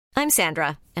I'm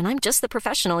Sandra, and I'm just the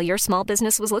professional your small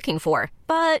business was looking for.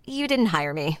 But you didn't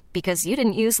hire me because you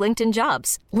didn't use LinkedIn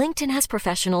Jobs. LinkedIn has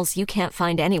professionals you can't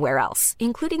find anywhere else,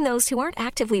 including those who aren't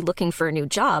actively looking for a new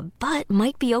job, but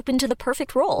might be open to the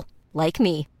perfect role, like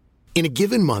me. In a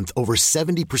given month, over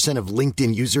 70% of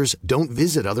LinkedIn users don't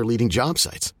visit other leading job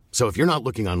sites. So if you're not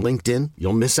looking on LinkedIn,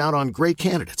 you'll miss out on great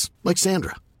candidates like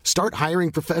Sandra. Start hiring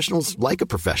professionals like a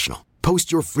professional.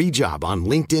 Post your free job on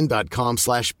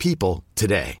linkedin.com/people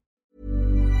today.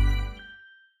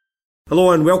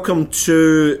 Hello and welcome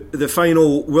to the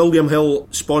final William Hill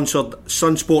sponsored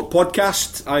Sunsport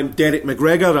podcast. I'm Derek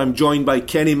McGregor. I'm joined by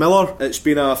Kenny Miller. It's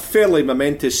been a fairly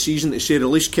momentous season to say the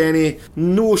least, Kenny.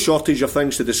 No shortage of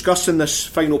things to discuss in this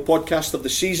final podcast of the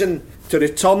season. To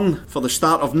return for the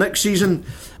start of next season,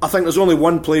 I think there's only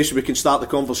one place we can start the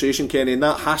conversation, Kenny, and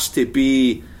that has to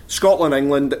be Scotland,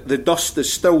 England. The dust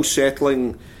is still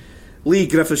settling. Lee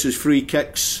Griffiths' free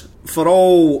kicks, for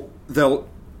all the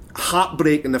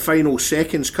heartbreak in the final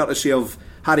seconds courtesy of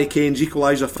Harry Kane's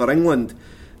equaliser for England,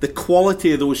 the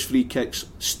quality of those free kicks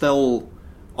still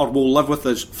will live with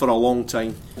us for a long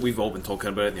time. We've all been talking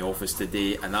about it in the office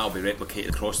today, and that'll be replicated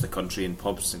across the country in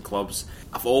pubs and clubs.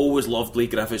 I've always loved Lee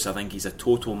Griffiths. I think he's a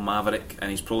total maverick,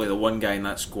 and he's probably the one guy in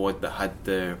that squad that had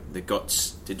the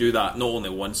guts to do that, not only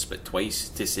once but twice,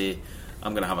 to say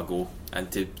I'm going to have a go, and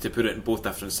to put it in both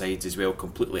different sides as well,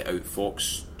 completely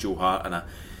outfox Joe Hart and a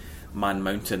man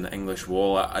mountain the English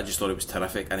wall. I just thought it was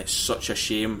terrific, and it's such a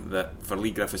shame that for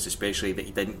Lee Griffiths especially that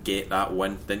he didn't get that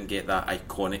win, didn't get that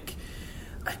iconic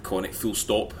full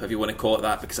stop, if you want to call it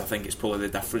that, because I think it's probably the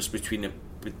difference between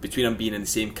him being in the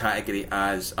same category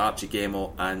as Archie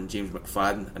Gemmill and James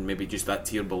McFadden, and maybe just that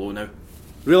tier below now.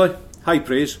 Really? High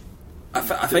praise. I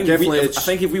think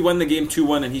if we win the game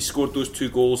 2-1 and he scored those two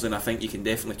goals, then I think you can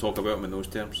definitely talk about him in those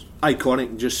terms.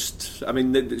 Iconic,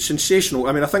 sensational.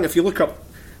 I think if you look up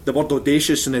the word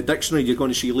audacious in the dictionary, you're going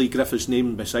to see Lee Griffiths'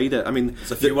 name beside it. There's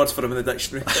a few words for him in the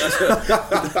dictionary.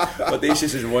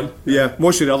 Audacious is one. Yeah,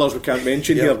 most of the others we can't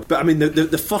mention here. But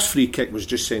the first free kick was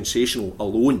just sensational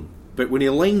alone. But when he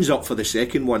lines up for the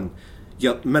second one,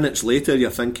 minutes later you're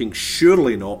thinking,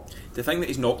 surely not. The thing that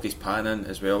he's knocked his pan in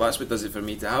as well, that's what does it for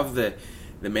me. To have the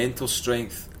mental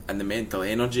strength and the mental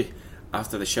energy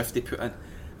after the shift he put in.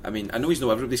 I know he's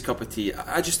not everybody's cup of tea.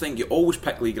 I just think you always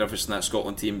pick Lee Griffiths in that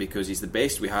Scotland team because he's the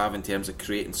best we have in terms of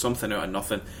creating something out of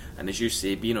nothing, and as you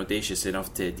say, being audacious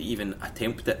enough to even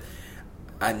attempt it,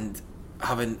 and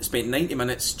having spent 90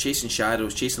 minutes chasing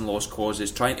shadows, chasing lost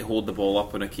causes, trying to hold the ball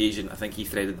up on occasion. I think he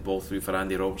threaded the ball through for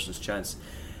Andy Robertson's chance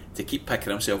to keep picking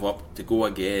himself up, to go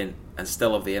again and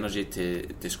still have the energy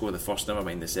to score the first, never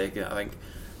mind the second. I think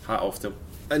hat off to him.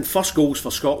 And first goals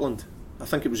for Scotland. I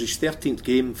think it was his 13th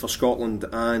game for Scotland,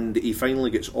 and he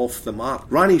finally gets off the mark.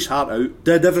 Ran his heart out,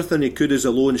 did everything he could as a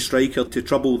lone striker to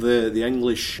trouble the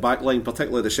English backline,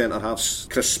 particularly the centre-halves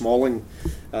Chris Smalling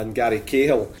and Gary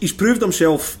Cahill. He's proved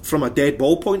himself from a dead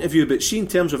ball point of view, but see, in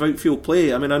terms of outfield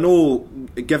play, I know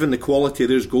given the quality of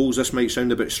those goals this might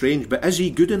sound a bit strange, but is he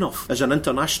good enough as an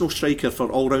international striker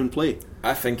for all-round play?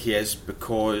 I think he is,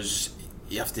 because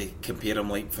you have to compare him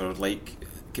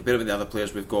compare him with the other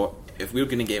players we've got. If we're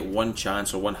going to get one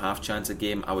chance or one half chance a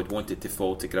game, I would want it to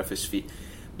fall to Griffiths' feet.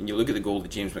 When you look at the goal that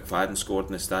James McFadden scored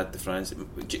in the Stade de France,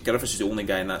 Griffiths is the only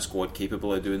guy in that squad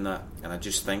capable of doing that, and I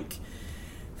just think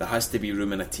there has to be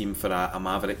room in a team for a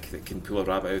maverick that can pull a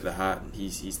rabbit out of the hat.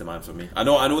 He's the man for me. I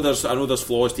know there's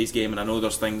flaws to his game, and I know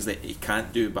there's things that he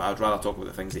can't do, but I'd rather talk about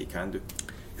the things that he can do.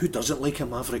 Who doesn't like a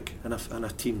maverick in a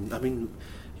team?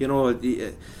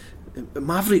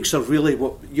 Mavericks are really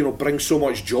what bring so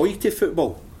much joy to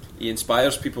football. He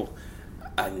inspires people,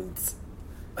 and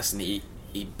listen, he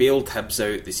bailed Hibs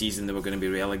out the season they were going to be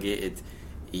relegated.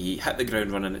 He hit the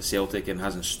ground running at Celtic and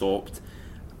hasn't stopped.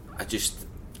 I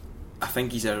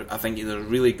think he's a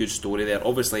really good story there.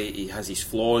 Obviously he has his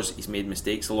flaws, he's made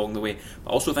mistakes along the way, but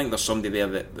I also think there's somebody there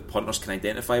that the punters can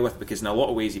identify with, because in a lot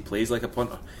of ways he plays like a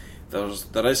punter.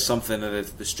 There is something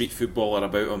of the street footballer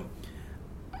about him,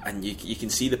 and you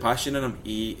can see the passion in him.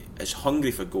 He is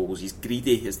hungry for goals, he's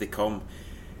greedy as they come.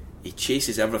 He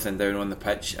chases everything down on the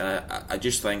pitch, and I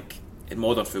just think in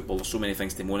modern football there's so many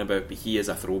things to moan about, but he is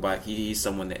a throwback. He is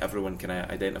someone that everyone can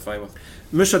identify with.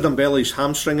 Moussa Dembele's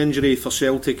hamstring injury for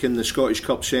Celtic in the Scottish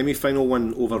Cup semi-final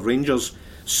win over Rangers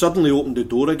suddenly opened the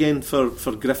door again for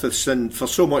Griffiths, and for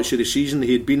so much of the season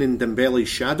he had been in Dembele's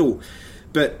shadow.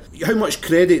 But how much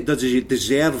credit does he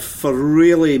deserve for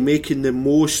really making the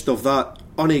most of that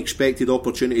unexpected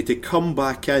opportunity to come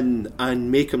back in and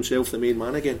make himself the main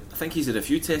man again? I think he's had a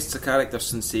few tests of character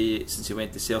since he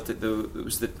went to Celtic, though. It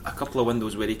was a couple of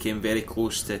windows where he came very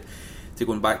close to to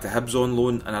going back to Hibs on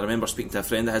loan. And I remember speaking to a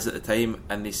friend of his at the time,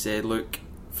 and they said, look,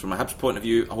 from a Hibs point of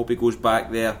view, I hope he goes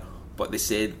back there. But they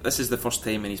said this is the first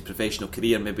time in his professional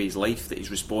career, maybe his life, that he's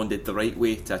responded the right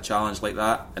way to a challenge like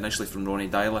that, initially from Ronnie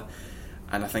Dyla.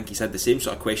 And I think he's had the same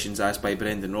sort of questions asked by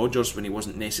Brendan Rodgers when he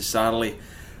wasn't necessarily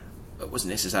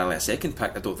a second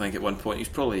pick, I don't think, at one point. He was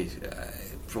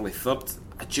probably third.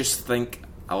 I just think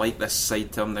I like this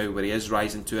side to him now where he is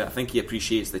rising to it. I think he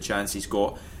appreciates the chance he's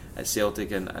got at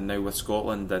Celtic and now with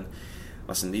Scotland. And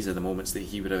listen, these are the moments that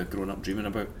he would have grown up dreaming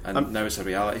about, and now it's a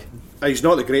reality. He's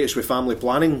not the greatest with family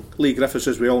planning, Lee Griffiths,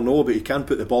 as we all know, but he can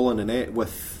put the ball in the net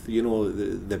with,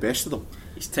 the best of them.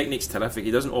 His technique's terrific.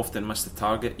 He doesn't often miss the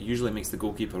target. He usually makes the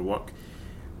goalkeeper work.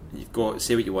 You've got to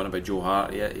say what you want about Joe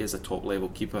Hart. He is a top level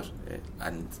keeper,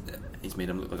 and he's made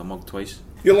him look like a mug twice.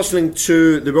 You're listening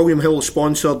to the William Hill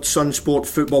sponsored Sun Sport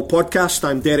Football Podcast.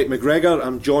 I'm Derek McGregor.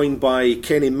 I'm joined by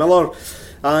Kenny Miller.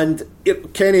 And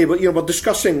Kenny, we're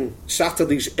discussing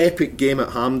Saturday's epic game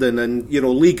at Hampden, and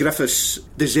Lee Griffiths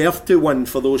deserved to win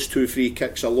for those 2 free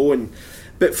kicks alone.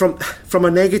 But from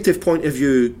a negative point of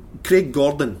view, Craig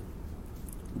Gordon,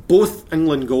 both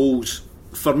England goals,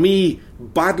 for me,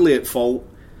 badly at fault.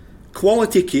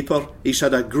 Quality keeper, he's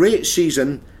had a great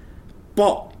season,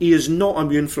 but he is not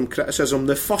immune from criticism.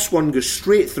 The first one goes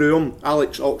straight through him,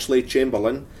 Alex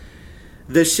Oxlade-Chamberlain.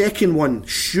 The second one,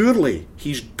 surely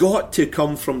he's got to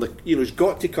come from he's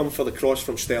got to come for the cross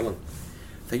from Sterling.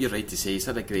 I think you're right to say he's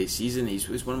had a great season. He's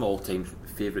one of my all-time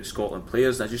favourite Scotland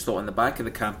players. I just thought on the back of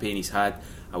the campaign he's had,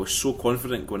 I was so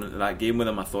confident going into that game with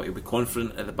him. I thought he'll be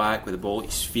confident at the back with the ball at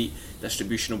his feet.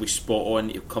 Distribution will be spot on.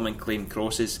 He'll come and claim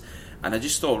crosses. And I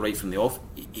just thought right from the off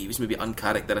he was maybe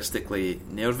uncharacteristically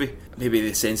nervy. Maybe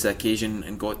the sense of occasion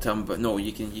and got to him, but no,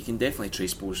 you can definitely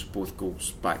trace both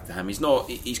goals back to him.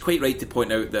 He's quite right to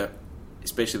point out that,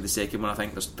 especially the second one, I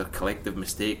think they're collective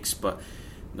mistakes, but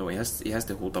no, he has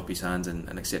to hold up his hands and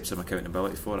accept some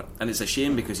accountability for it. And it's a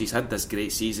shame because he's had this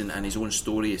great season and his own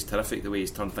story is terrific, the way he's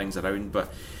turned things around,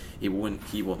 but he won't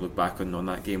look back on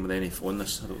that game with any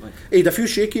fondness, I don't think. He had a few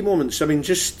shaky moments. I mean,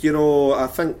 I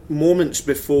think moments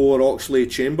before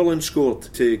Oxlade-Chamberlain scored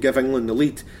to give England the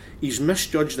lead, he's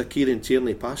misjudged a Kieran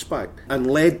Tierney pass back and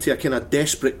led to a kind of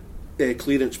desperate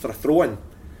clearance for a throw-in.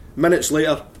 Minutes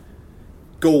later,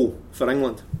 goal for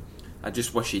England. I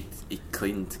just wish he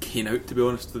cleaned Kane out, to be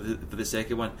honest, for the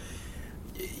second one.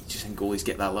 You just think goalies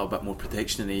get that little bit more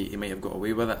protection, and he might have got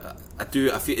away with it.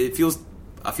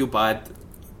 I feel bad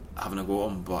having a go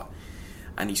at him,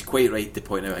 and he's quite right to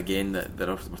point out again that there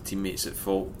are teammates at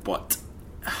fault, but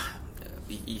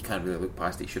you can't really look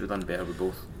past it. He should have done better with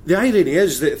both. The irony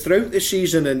is that throughout the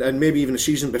season and maybe even the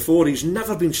season before, he's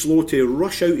never been slow to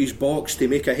rush out his box to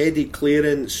make a headed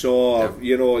clearance or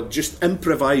just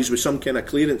improvise with some kind of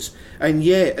clearance. And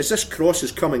yet, as this cross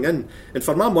is coming in, and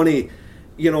for my money,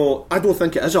 I don't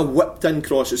think it is a whipped in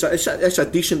cross. It's a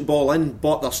decent ball in,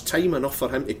 but there's time enough for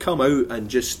him to come out and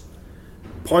just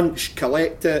punch,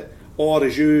 collect it, or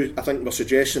as you, I think, were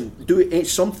suggesting, do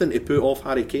something to put off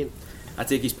Harry Kane. I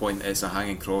take his point that it's a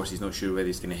hanging cross. He's not sure whether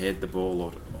he's going to head the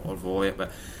ball or volley it,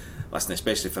 but listen,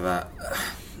 especially for that,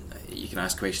 you can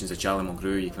ask questions of Charlie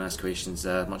Mulgrew, you can ask questions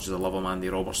much as I love him, Andy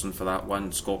Robertson for that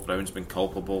one. Scott Brown's been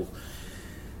culpable.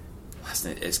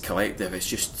 Listen, it's collective. It's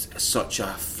just such a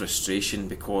frustration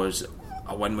because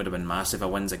a win would have been massive. A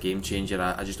win's a game changer.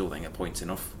 I just don't think it points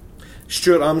enough.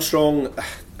 Stuart Armstrong,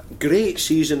 great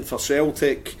season for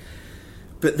Celtic,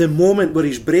 but the moment where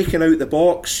he's breaking out the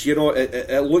box, it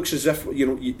looks as if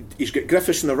he's got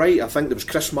Griffiths on the right. I think there was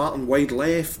Chris Martin wide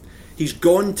left. He's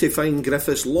gone to find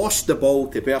Griffiths, lost the ball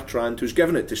to Bertrand, who's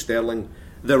given it to Sterling.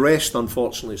 The rest,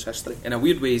 unfortunately, is history. In a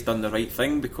weird way, he's done the right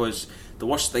thing, because the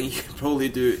worst thing you can probably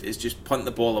do is just punt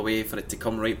the ball away for it to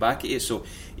come right back at you. So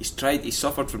he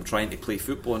suffered from trying to play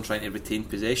football and trying to retain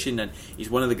possession, and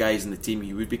he's one of the guys in the team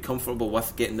you would be comfortable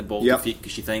with getting the ball to feet,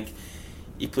 because you think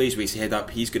he plays with his head up,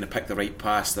 he's going to pick the right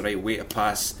pass, the right way to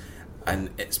pass.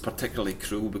 And it's particularly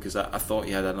cruel because I thought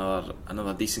he had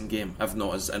another decent game, if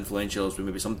not as influential as we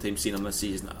maybe sometimes seen him this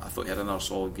season. I thought he had another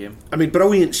solid game. I mean,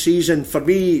 brilliant season. For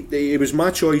me, he was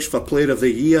my choice for Player of the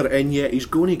Year, and yet he's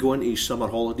going to go into his summer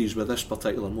holidays with this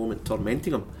particular moment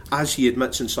tormenting him, as he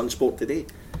admits in Sunsport today.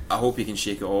 I hope he can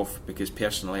shake it off, because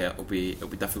personally it'll be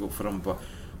difficult for him, but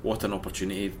what an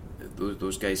opportunity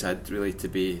those guys had, really, to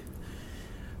be,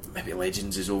 maybe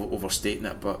legends is overstating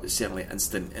it, but certainly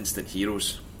instant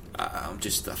heroes. I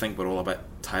think we're all a bit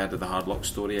tired of the hard luck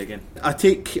story again. I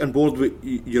take on board with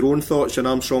your own thoughts on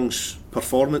Armstrong's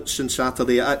performance on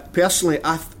Saturday. I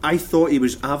thought he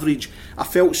was average. I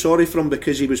felt sorry for him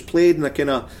because he was played in a kind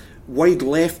of wide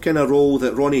left kind of role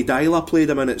that Ronnie Dyla played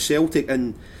him in at Celtic,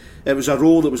 and it was a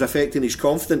role that was affecting his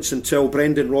confidence until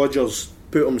Brendan Rodgers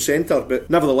put him centre. But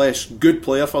nevertheless, good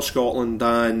player for Scotland,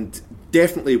 and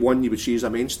definitely one you would see as a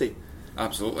mainstay.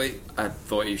 Absolutely. I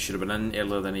thought he should have been in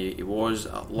earlier than he was.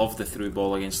 I loved the through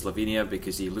ball against Slovenia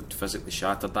because he looked physically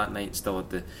shattered that night, still had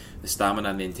the stamina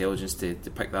and the intelligence to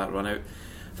pick that run out.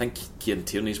 I think Kieran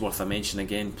Tierney's worth a mention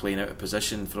again, playing out of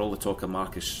position. For all the talk of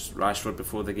Marcus Rashford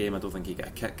before the game, I don't think he got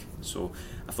a kick. So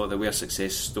I thought there were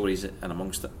success stories in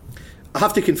amongst it. I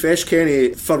have to confess,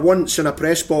 Kenny, for once in a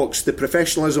press box, the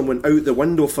professionalism went out the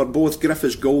window for both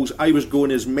Griffiths' goals. I was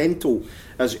going as mental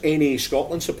as any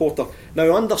Scotland supporter.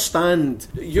 Now, understand,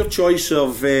 your choice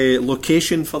of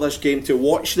location for this game, to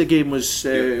watch the game was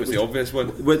the obvious one.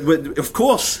 Of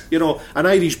course, an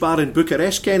Irish bar in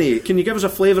Bucharest, Kenny. Can you give us a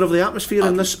flavour of the atmosphere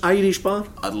in this Irish bar?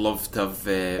 I'd love to have...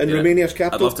 in Romania's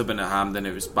capital? I'd love to have been at Hampden.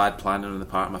 It was bad planning on the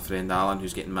part of my friend Alan,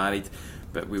 who's getting married.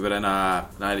 But we were in an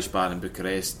Irish bar in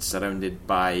Bucharest, surrounded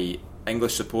by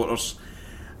English supporters.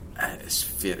 It's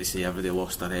fair to say everybody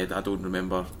lost their head. I don't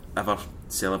remember ever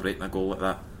celebrating a goal like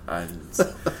that. And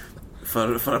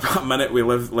for about a minute we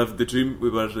lived the dream. We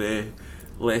were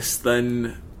less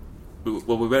than...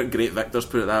 Well, we weren't great victors,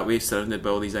 put it that way, surrounded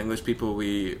by all these English people.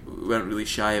 We weren't really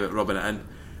shy about rubbing it in.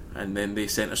 And then they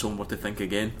sent us homeward to think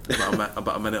again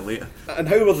about a minute later. And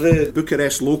how were the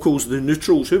Bucharest locals, the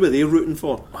neutrals, who were they rooting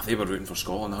for? Well, they were rooting for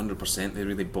Scotland 100%. They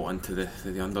really bought into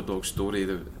the underdog story.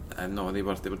 No, they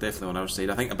were definitely on our side.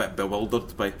 I think a bit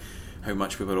bewildered by how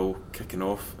much we were all kicking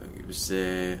off. It was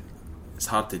it's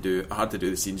hard to do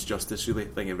the scenes justice, really. I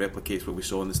think it replicates what we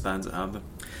saw in the stands at Hampden.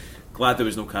 Glad there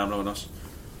was no camera on us.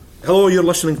 Hello, you're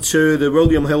listening to the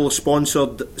William Hill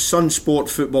sponsored Sun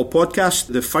Sport Football Podcast,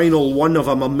 the final one of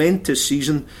a momentous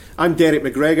season. I'm Derek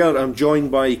McGregor. I'm joined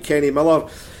by Kenny Miller.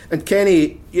 And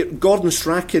Kenny, Gordon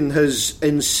Strachan has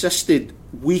insisted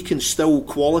we can still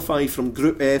qualify from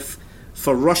Group F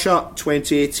for Russia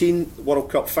 2018 World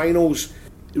Cup finals.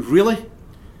 Really?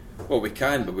 Well, we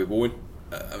can, but we won't.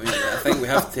 I think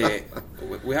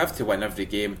we have to win every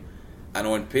game. And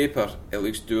on paper it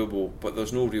looks doable, but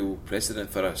there's no real precedent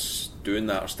for us doing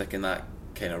that or sticking that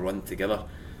kind of run together.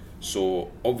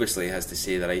 So obviously it has to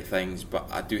say the right things, but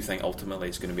I do think ultimately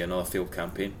it's going to be another failed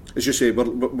campaign. As you say,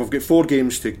 we've got 4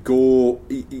 games to go.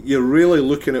 You're really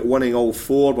looking at winning all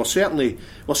 4. We're certainly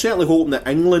hoping that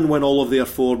England win all of their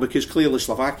 4, because clearly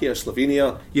Slovakia,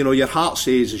 Slovenia, your heart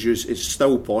says it's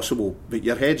still possible, but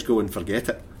your head's going, forget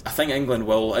it. I think England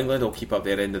will keep up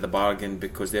their end of the bargain,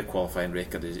 because their qualifying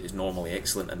record is normally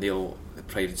excellent, and the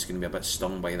Pride is going to be a bit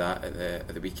stung by that at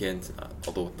the weekend,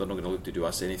 although they're not going to look to do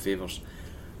us any favours.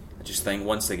 I just think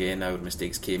once again our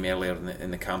mistakes came earlier in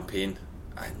the campaign,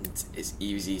 and it's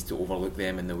easy to overlook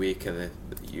them in the wake of the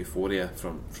euphoria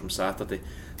from Saturday.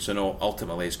 So no,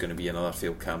 ultimately it's going to be another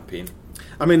failed campaign.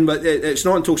 I mean, but it's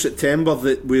not until September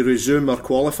that we resume our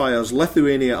qualifiers.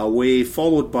 Lithuania away,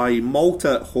 followed by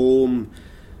Malta at home,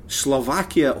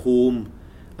 Slovakia at home,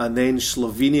 and then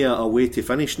Slovenia away to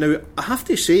finish. Now, I have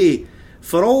to say,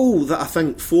 for all that I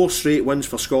think 4 straight wins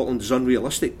for Scotland is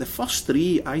unrealistic, the first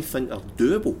 3 I think are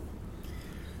doable.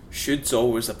 Should's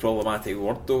always a problematic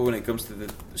word though when it comes to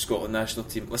the Scotland national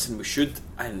team. Listen, we should,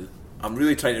 and I'm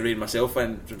really trying to rein myself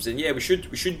in from saying, yeah, we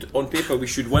should on paper we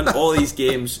should win all these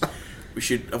games. We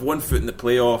should have 1 foot in the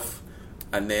playoff,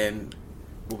 and then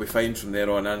we'll be fine from there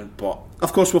on in. But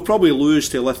of course we'll probably lose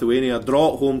to Lithuania,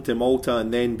 draw at home to Malta,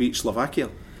 and then beat Slovakia.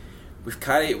 We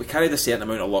carried a certain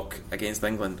amount of luck against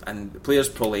England, and the players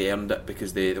probably earned it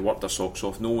because they worked their socks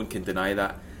off. No one can deny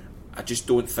that. I just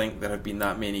don't think there have been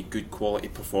that many good quality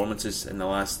performances in the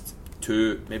last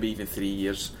 2, maybe even 3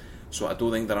 years. So I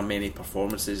don't think there are many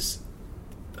performances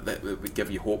that would give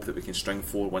you hope that we can string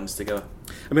 4 wins together.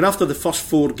 I mean, after the first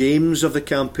 4 games of the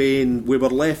campaign, we were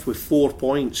left with 4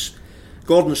 points.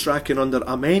 Gordon Strachan under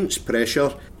immense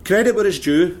pressure. Credit where it's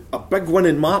due, a big win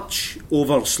in March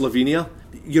over Slovenia.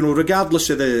 Regardless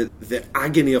of the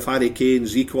agony of Harry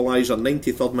Kane's equaliser,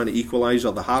 93rd minute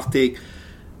equaliser, the heartache,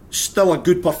 still a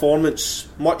good performance,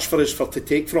 much for us to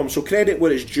take from. So credit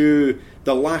where it's due,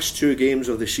 the last 2 games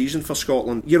of the season for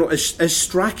Scotland. Is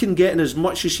Strachan getting as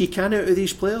much as he can out of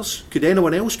these players? Could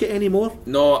anyone else get any more?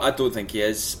 No, I don't think he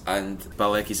is. And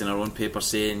Bilecki's in our own paper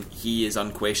saying he is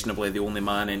unquestionably the only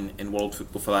man in world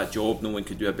football for that job. No one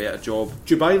could do a better job.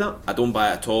 Do you buy that? I don't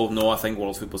buy it at all. No, I think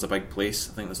world football's a big place.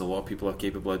 I think there's a lot of people who are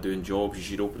capable of doing jobs. You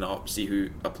should open it up, see who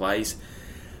applies.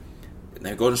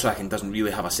 Now, Gordon Strachan doesn't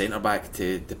really have a centre-back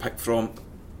to pick from.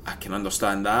 I can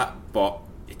understand that, but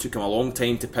it took him a long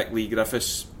time to pick Lee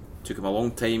Griffiths. It took him a long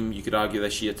time, you could argue,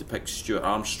 this year to pick Stuart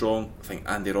Armstrong. I think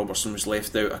Andy Robertson was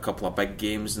left out a couple of big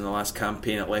games in the last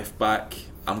campaign at left back.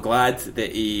 I'm glad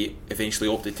that he eventually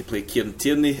opted to play Kieran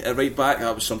Tierney at right back.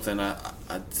 That was something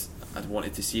I'd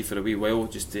wanted to see for a wee while,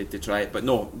 just to try it. But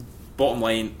no, bottom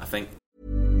line, I think.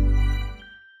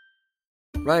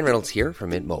 Ryan Reynolds here from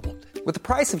Mint Mobile. With the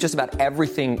price of just about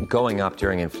everything going up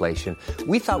during inflation,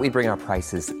 we thought we'd bring our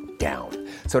prices down.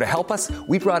 So to help us,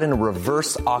 we brought in a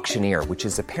reverse auctioneer, which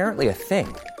is apparently a thing.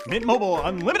 Mint Mobile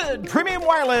Unlimited Premium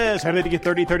Wireless. How to get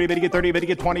 30, 30, bit to get 30, bit to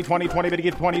get 20, 20, 20, bit to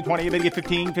get 20, 20, bit to get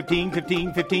 15, 15,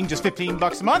 15, 15, just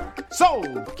 $15 a month?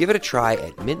 Sold! Give it a try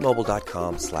at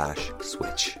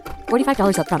mintmobile.com/switch.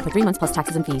 $45 up front for 3 months plus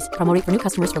taxes and fees. Promo rate for new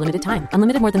customers for limited time.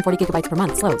 Unlimited more than 40 gigabytes per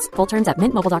month. Slows full terms at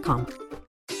mintmobile.com.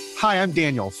 Hi, I'm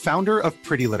Daniel, founder of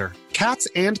Pretty Litter. Cats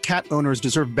and cat owners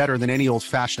deserve better than any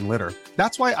old-fashioned litter.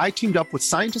 That's why I teamed up with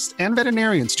scientists and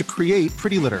veterinarians to create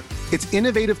Pretty Litter. Its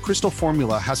innovative crystal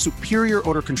formula has superior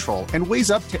odor control and weighs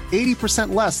up to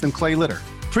 80% less than clay litter.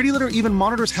 Pretty Litter even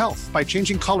monitors health by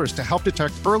changing colors to help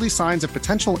detect early signs of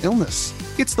potential illness.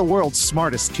 It's the world's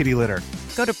smartest kitty litter.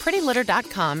 Go to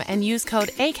prettylitter.com and use code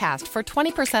ACAST for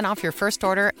 20% off your first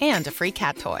order and a free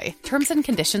cat toy. Terms and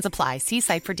conditions apply. See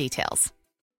site for details.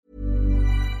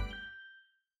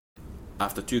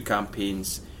 After 2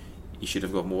 campaigns, he should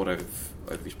have got more out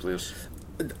of his players.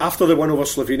 After the win over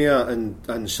Slovenia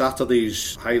and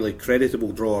Saturday's highly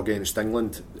creditable draw against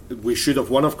England, we should have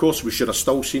won, of course. We should have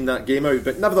still seen that game out.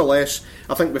 But nevertheless,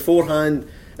 I think beforehand,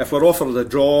 if we're offered a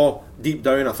draw, deep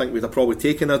down, I think we'd have probably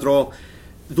taken a draw.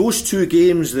 Those 2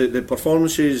 games, the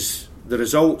performances, the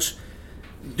results,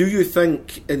 do you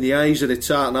think, in the eyes of the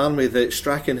Tartan Army, that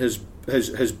Strachan has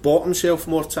bought himself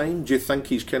more time? Do you think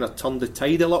he's kind of turned the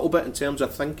tide a little bit in terms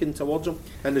of thinking towards him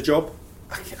in the job?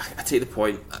 I take the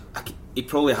point. He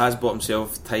probably has bought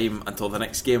himself time until the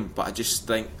next game, but I just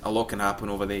think a lot can happen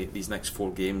over these next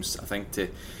 4 games. I think to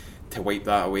wipe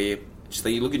that away, just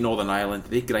like you look at Northern Ireland,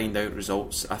 they grind out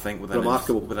results, I think, with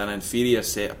an inferior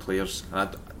set of players. And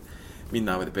I mean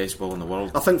that with the best will in the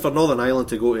world. I think for Northern Ireland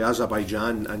to go to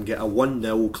Azerbaijan and get a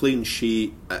 1-0 clean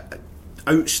sheet,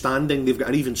 outstanding. They've got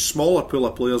an even smaller pool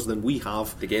of players than we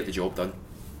have. They get the job done.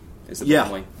 It's the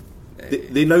bottom line.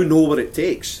 They now know what it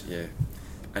takes. Yeah,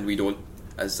 and we don't.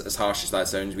 As harsh as that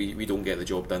sounds, we don't get the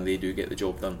job done. They do get the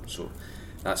job done. So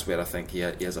that's where I think he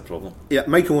has a problem. Yeah,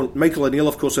 Michael O'Neill,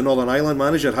 of course, the Northern Ireland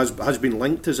manager, has been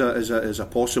linked as a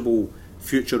possible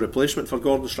future replacement for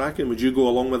Gordon Strachan. Would you go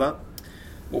along with that?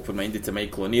 I'm open-minded to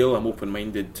Michael O'Neill. I'm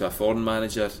open-minded to a foreign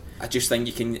manager. I just think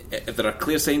you can, if there are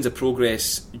clear signs of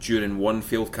progress during one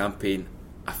failed campaign,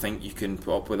 I think you can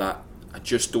put up with that. I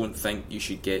just don't think you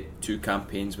should get 2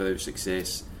 campaigns without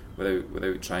success,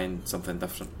 without trying something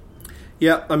different.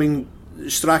 Yeah, I mean,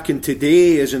 Strachan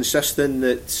today is insisting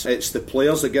that it's the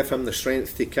players that give him the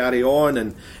strength to carry on,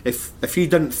 and if he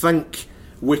didn't think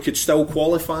we could still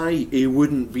qualify, he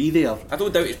wouldn't be there. I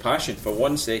don't doubt his passion for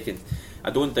 1 second. I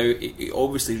don't doubt he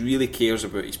obviously really cares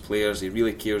about his players. He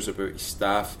really cares about his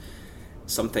staff.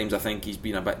 Sometimes I think he's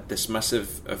been a bit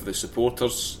dismissive of the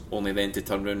supporters, only then to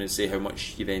turn around and say how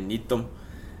much you then need them.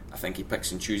 I think he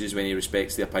picks and chooses when he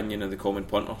respects the opinion of the common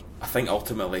punter. I think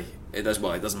ultimately it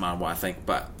doesn't matter what I think,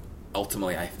 but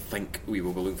ultimately I think we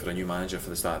will be looking for a new manager for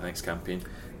the start of the next campaign.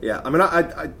 Yeah, I mean,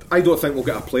 I don't think we'll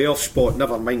get a playoff spot,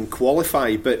 never mind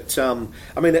qualify, but I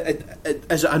mean,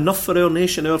 is it enough for our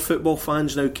nation, our football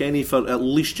fans now, Kenny, for at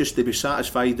least just to be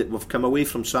satisfied that we've come away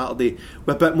from Saturday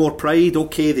with a bit more pride?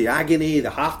 Okay, the agony, the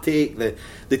heartache,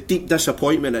 the deep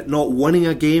disappointment at not winning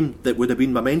a game that would have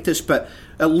been momentous, but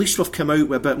at least we've come out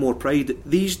with a bit more pride.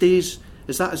 These days,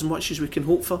 is that as much as we can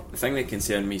hope for? The thing that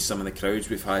concerned me, some of the crowds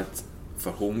we've had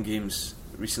for home games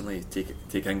recently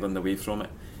take England away from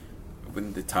it.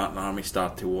 When the Tartan Army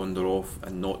start to wander off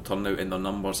and not turn out in their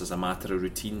numbers as a matter of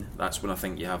routine, that's when I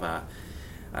think you have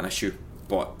an issue.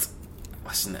 But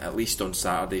listen, at least on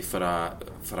Saturday for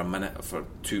a minute, for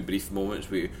 2 brief moments,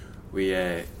 we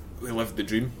lived the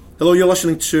dream. Hello, you're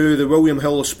listening to the William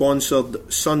Hill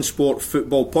sponsored Sun Sport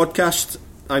Football Podcast.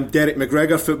 I'm Derek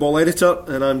McGregor, football editor,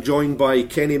 and I'm joined by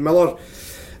Kenny Miller.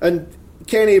 And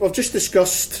Kenny, we've just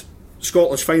discussed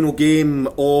Scotland's final game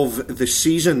of the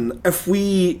season. If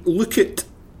we look at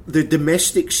the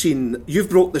domestic scene,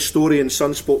 you've broke the story in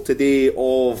Sunsport today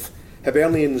of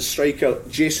Hibernian striker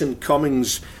Jason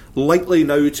Cummings likely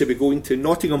now to be going to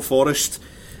Nottingham Forest,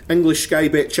 English Sky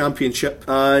Bet Championship,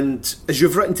 and as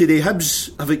you've written today,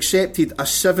 Hibs have accepted a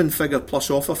 7-figure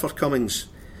plus offer for Cummings.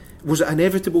 Was it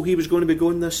inevitable he was going to be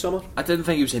going this summer? I didn't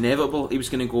think it was inevitable he was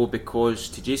going to go, because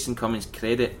to Jason Cummings'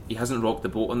 credit, he hasn't rocked the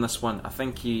boat on this one. I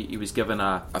think he was given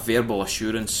a verbal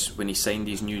assurance when he signed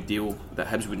his new deal that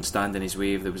Hibs wouldn't stand in his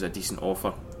way if there was a decent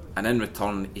offer, and in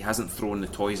return he hasn't thrown the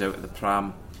toys out of the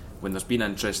pram when there's been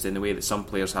interest in the way that some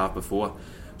players have before.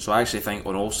 So I actually think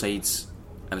on all sides,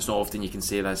 and it's not often you can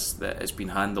say this, that it's been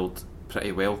handled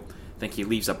pretty well. I think he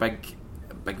leaves a big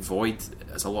void.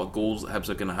 There's a lot of goals that Hibs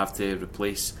are going to have to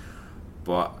replace,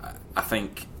 but I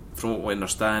think from what we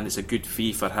understand, it's a good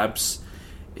fee for Hibs,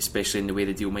 especially in the way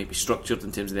the deal might be structured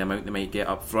in terms of the amount they might get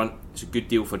up front. It's a good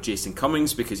deal for Jason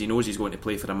Cummings because he knows he's going to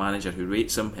play for a manager who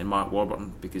rates him in Mark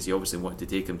Warburton, because he obviously wanted to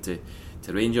take him to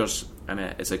Rangers, and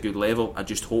it's a good level. I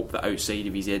just hope that outside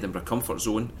of his Edinburgh comfort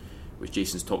zone, which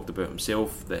Jason's talked about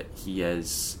himself, that he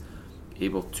is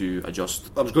able to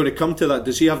adjust. I was going to come to that.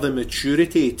 Does he have the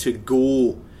maturity to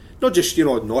go, not just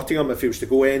Nottingham, if he was to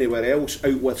go anywhere else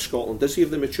out with Scotland, does he have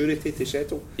the maturity to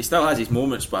settle? He still has his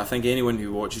moments, but I think anyone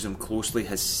who watches him closely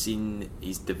has seen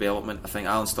his development. I think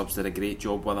Alan Stubbs did a great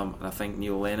job with him, and I think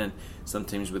Neil Lennon,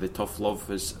 sometimes with the tough love,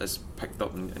 has picked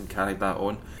up and carried that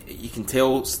on. You can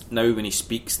tell now when he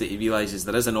speaks that he realises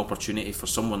there is an opportunity for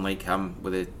someone like him,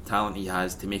 with the talent he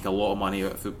has, to make a lot of money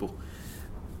out of football,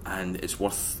 and it's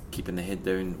worth keeping the head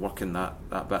down, working that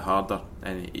bit harder,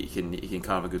 and he can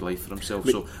carve a good life for himself.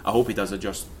 So I hope he does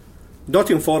adjust.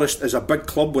 Nottingham Forest is a big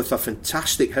club with a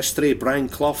fantastic history. Brian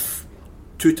Clough,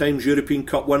 2 times European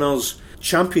Cup winners.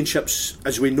 Championships,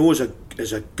 as we know, is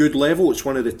a good level. It's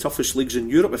one of the toughest leagues in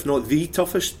Europe, if not the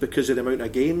toughest, because of the amount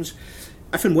of games.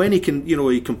 If and when he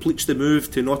completes the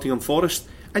move to Nottingham Forest,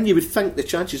 and you would think the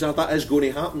chances are that is going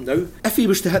to happen now. If he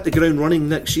was to hit the ground running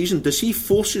next season, does he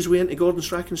force his way into Gordon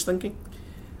Strachan's thinking?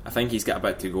 I think he's got a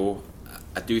bit to go.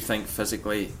 I do think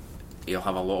physically he'll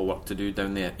have a lot of work to do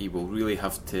down there. He will really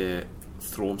have to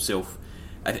throw himself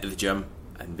into the gym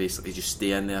and basically just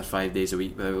stay in there 5 days a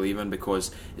week without leaving,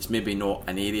 because it's maybe not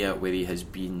an area where he has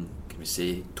been, can we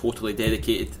say, totally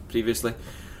dedicated previously.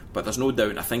 But there's no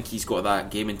doubt, I think he's got that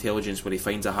game intelligence where he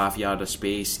finds a half yard of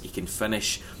space, he can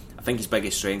finish. I think his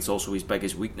biggest strength's also his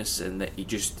biggest weakness, in that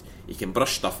he can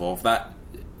brush stuff off. That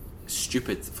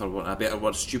stupid, for want of a better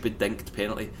word, stupid dinked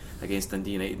penalty against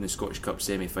Dundee United in the Scottish Cup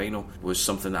semi-final was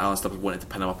something that Alan Stubbs wanted to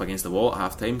pin him up against the wall at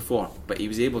half time for, but he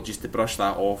was able just to brush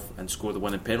that off and score the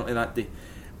winning penalty that day,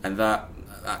 and that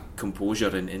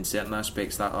composure in certain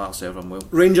aspects, that'll serve him well.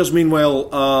 Rangers meanwhile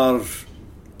are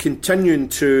continuing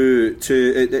to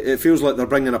it feels like they're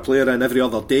bringing a player in every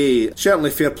other day.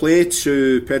 Certainly fair play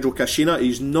to Pedro Caixinha.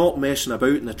 He's not messing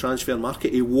about in the transfer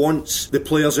market. He wants the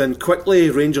players in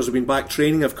quickly. Rangers have been back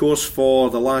training, of course,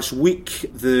 for the last week.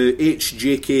 The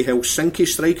HJK Helsinki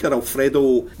striker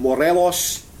Alfredo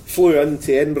Morelos flew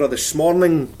into Edinburgh this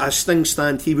morning. As things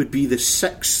stand, he would be the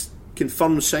 6th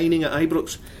confirmed signing at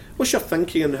Ibrox. What's your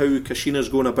thinking on how Caixinha's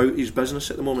going about his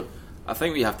business at the moment? I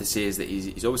think what you have to say is that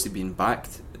he's obviously been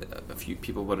backed. A few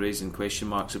people were raising question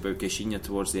marks about Caixinha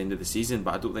towards the end of the season,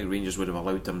 but I don't think Rangers would have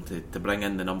allowed him to bring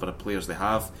in the number of players they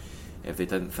have if they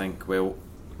didn't think, well,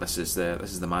 this is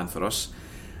the man for us.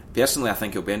 Personally, I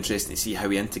think it'll be interesting to see how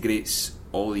he integrates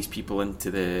all these people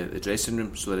into the dressing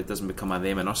room, so that it doesn't become a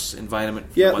them and us environment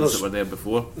for the ones that were there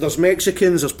before. There's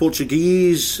Mexicans, there's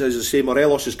Portuguese, as I say,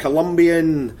 Morelos is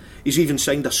Colombian, he's even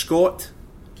signed a Scot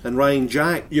and Ryan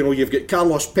Jack. You've got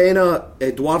Carlos Pena,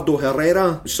 Eduardo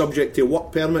Herrera, subject to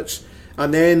work permits,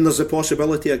 and then there's the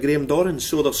possibility of Graham Dorrans.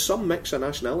 So there's some mix of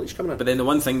nationalities coming in. But then the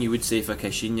one thing you would say for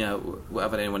Caixinha,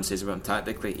 whatever anyone says about him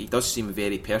tactically, he does seem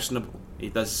very personable. He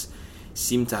does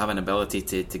seem to have an ability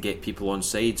to get people on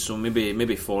side. So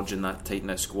maybe forging that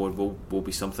tight-knit squad will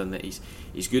be something that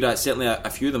he's good at. Certainly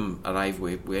a few of them arrive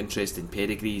with interesting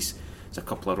pedigrees. There's a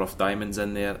couple of rough diamonds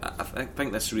in there. I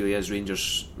think this really is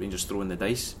Rangers throwing the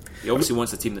dice. He obviously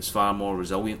wants a team that's far more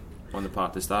resilient on the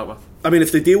part to start with. I mean,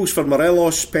 if the deals for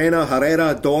Morelos, Pena,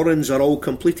 Herrera, Dorrans are all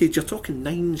completed, you're talking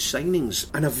 9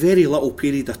 signings in a very little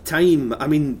period of time. I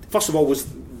mean, first of all, was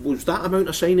that amount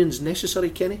of signings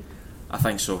necessary, Kenny? I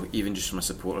think so. Even just from a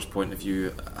supporter's point of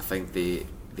view, I think they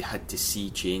had to see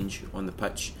change on the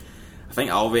pitch. I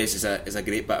think Alves is a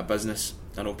great bit of business.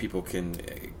 I know people can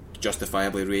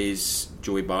justifiably raise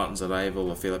Joey Barton's arrival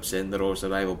or Philip Senderov's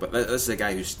arrival, but this is a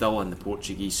guy who's still in the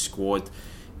Portuguese squad,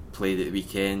 played at the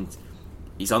weekend.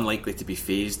 He's unlikely to be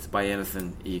fazed by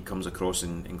anything he comes across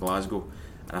in Glasgow,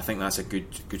 and I think that's a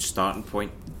good starting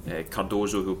point.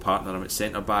 Cardozo, who'll partner him at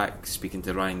centre back, speaking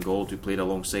to Ryan Gauld, who played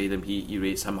alongside him, he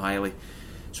rates him highly.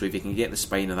 So if he can get the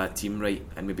spine of that team right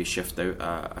and maybe shift out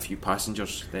a few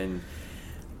passengers, then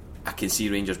I can see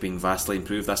Rangers being vastly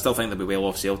improved. I still think they'll be well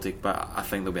off Celtic, but I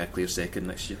think they'll be a clear second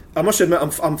next year. I must admit,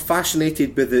 I'm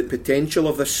fascinated by the potential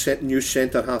of this new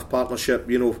centre-half partnership.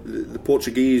 The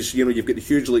Portuguese, you've got the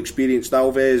hugely experienced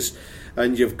Alves,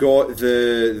 and you've got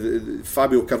the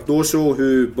Fabio Cardoso,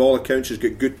 who by all accounts has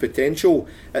got good potential.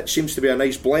 It seems to be a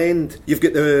nice blend. You've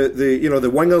got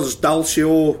the wingers,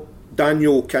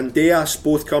 Daniel Candeas,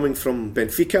 both coming from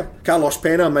Benfica. Carlos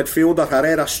Pena, midfielder.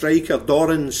 Herrera, striker.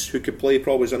 Dorrans, who could play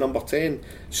probably as a number 10.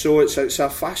 So it's a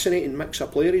fascinating mix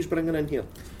of players he's bringing in here.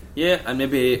 Yeah, and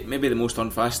maybe the most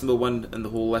unfashionable one in the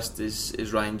whole list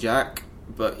is Ryan Jack.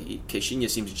 But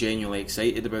Caixinha seems genuinely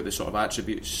excited about the sort of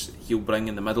attributes he'll bring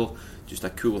in the middle. Just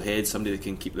a cool head, somebody that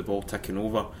can keep the ball ticking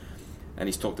over. And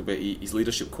he's talked about his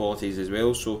leadership qualities as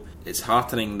well. So it's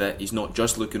heartening that he's not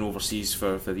just looking overseas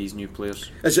for these new players.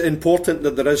 Is it important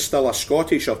that there is still a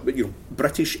Scottish or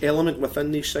British element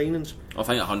within these signings? I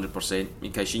think 100%. I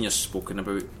mean, Caixinha's spoken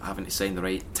about having to sign the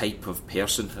right type of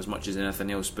person as much as anything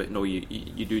else. But no,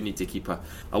 you do need to keep a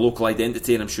local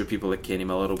identity, and I'm sure people like Kenny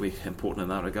Miller will be important in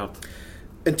that regard.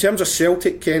 In terms of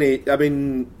Celtic, Kenny, I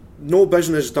mean, no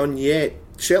business done yet.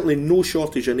 Certainly no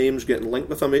shortage of names getting linked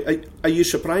with him. Are you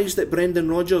surprised that Brendan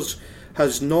Rodgers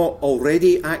has not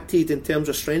already acted in terms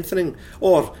of strengthening?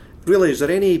 Or really, is there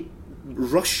any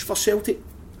rush for Celtic,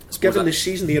 given the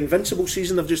season, the invincible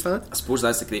season they've just had? I suppose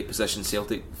that's the great position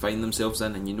Celtic find themselves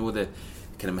in, and you know the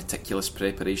kind of meticulous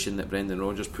preparation that Brendan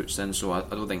Rodgers puts in. So I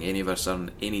don't think any of us are in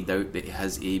any doubt that he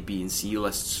has A, B and C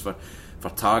lists for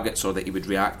targets, or that he would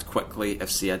react quickly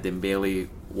if, say, a Dembele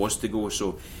was to go.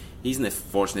 So he's in the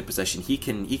fortunate position. He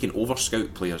can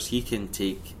over-scout players. He can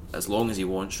take as long as he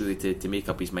wants, really, to make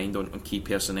up his mind on key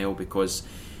personnel, because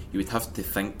you would have to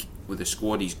think with the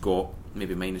squad he's got,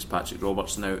 maybe minus Patrick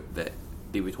Roberts now, that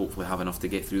they would hopefully have enough to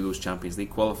get through those Champions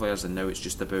League qualifiers, and now it's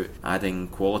just about adding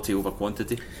quality over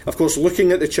quantity. Of course,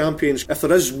 looking at the champions, if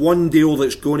there is one deal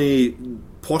that's going to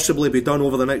possibly be done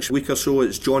over the next week or so,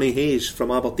 it's Johnny Hayes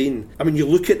from Aberdeen. I mean, you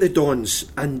look at the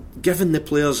Dons, and given the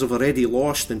players have already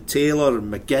lost, and Taylor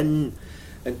and McGinn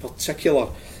in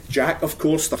particular, Jack of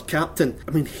course their captain,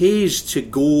 I mean, Hayes to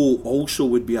go also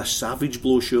would be a savage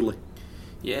blow, surely.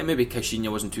 Yeah, maybe Caixinha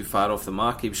wasn't too far off the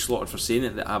mark. He was slaughtered for saying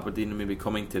it, that Aberdeen may be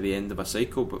coming to the end of a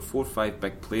cycle, but 4 or 5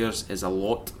 big players is a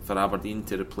lot for Aberdeen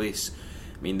to replace.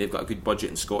 I mean, they've got a good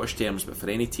budget in Scottish terms, but for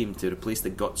any team to replace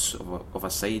the guts of a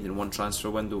side in one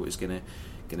transfer window is going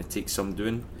to take some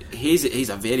doing. He's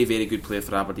a very, very good player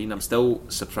for Aberdeen. I'm still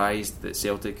surprised that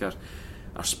Celtic are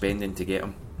spending to get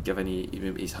him, given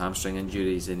his hamstring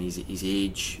injuries and his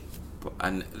age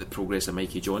and the progress of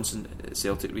Mikey Johnson at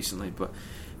Celtic recently. But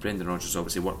Brendan Rodgers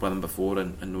obviously worked with him before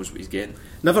and knows what he's getting.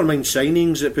 Never mind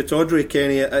signings at Pittodrie,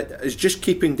 Kenny. Is just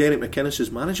keeping Derek McInnes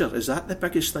as manager, is that the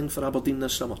biggest thing for Aberdeen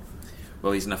this summer?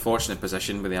 Well, he's in a fortunate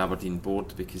position with the Aberdeen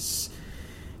board, because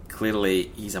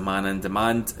clearly he's a man in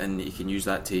demand, and he can use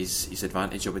that to his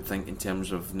advantage, I would think, in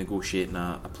terms of negotiating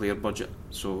a player budget.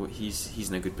 So he's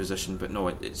in a good position. But no,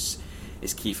 it's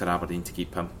key for Aberdeen to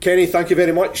keep him. Kenny, thank you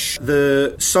very much.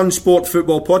 The Sun Sport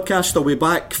Football Podcast will be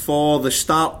back for the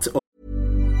start of...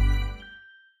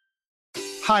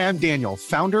 Hi, I'm Daniel,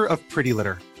 founder of Pretty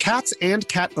Litter. Cats and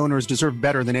cat owners deserve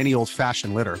better than any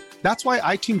old-fashioned litter. That's why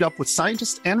I teamed up with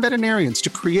scientists and veterinarians to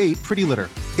create Pretty Litter.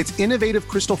 Its innovative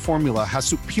crystal formula has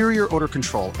superior odor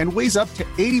control and weighs up to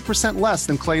 80% less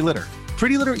than clay litter.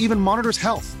 Pretty Litter even monitors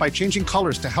health by changing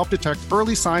colors to help detect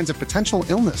early signs of potential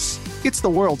illness. It's the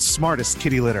world's smartest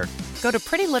kitty litter. Go to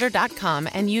prettylitter.com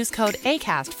and use code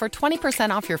ACAST for 20%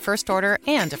 off your first order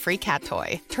and a free cat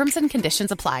toy. Terms and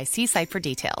conditions apply. See site for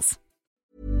details.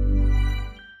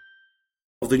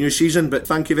 Of the new season, but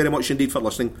thank you very much indeed for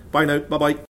listening. Bye now. Bye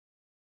bye.